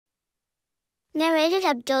Narrated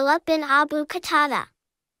Abdullah bin Abu Qatada.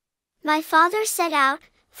 My father set out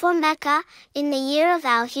for Mecca in the year of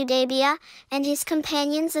Al-Hudaibiya, and his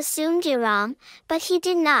companions assumed Ihram, but he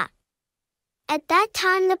did not. At that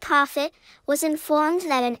time the Prophet was informed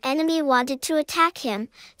that an enemy wanted to attack him,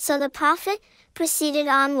 so the Prophet proceeded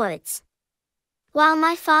onwards. While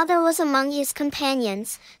my father was among his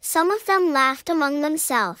companions, some of them laughed among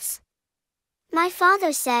themselves. My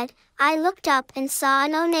father said, I looked up and saw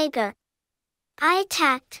an onager. I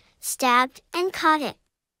attacked, stabbed, and caught it.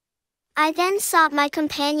 I then sought my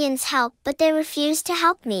companions' help, but they refused to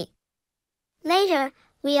help me. Later,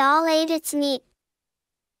 we all ate its meat.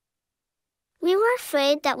 We were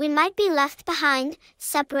afraid that we might be left behind,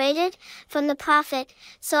 separated from the Prophet,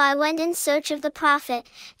 so I went in search of the Prophet,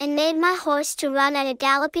 and made my horse to run at a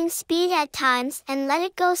galloping speed at times and let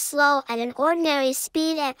it go slow at an ordinary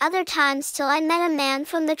speed at other times till I met a man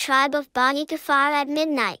from the tribe of Bani Ghifar at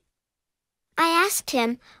midnight. I asked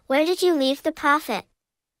him, Where did you leave the Prophet?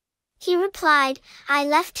 He replied, I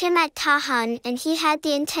left him at Tahan, and he had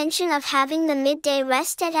the intention of having the midday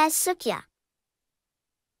rest at As-Suqya.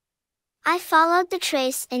 I followed the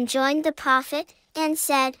trace and joined the Prophet, and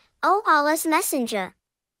said, O Allah's Messenger!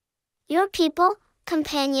 Your people,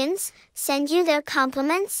 companions, send you their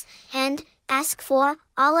compliments, and ask for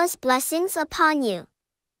Allah's blessings upon you.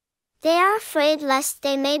 They are afraid lest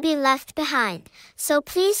they may be left behind, so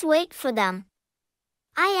please wait for them.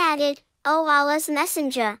 I added, O Allah's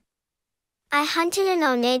Messenger! I hunted an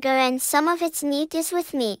onager and some of its meat is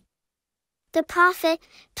with me. The Prophet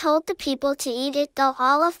told the people to eat it, though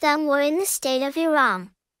all of them were in the state of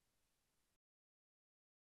Ihram.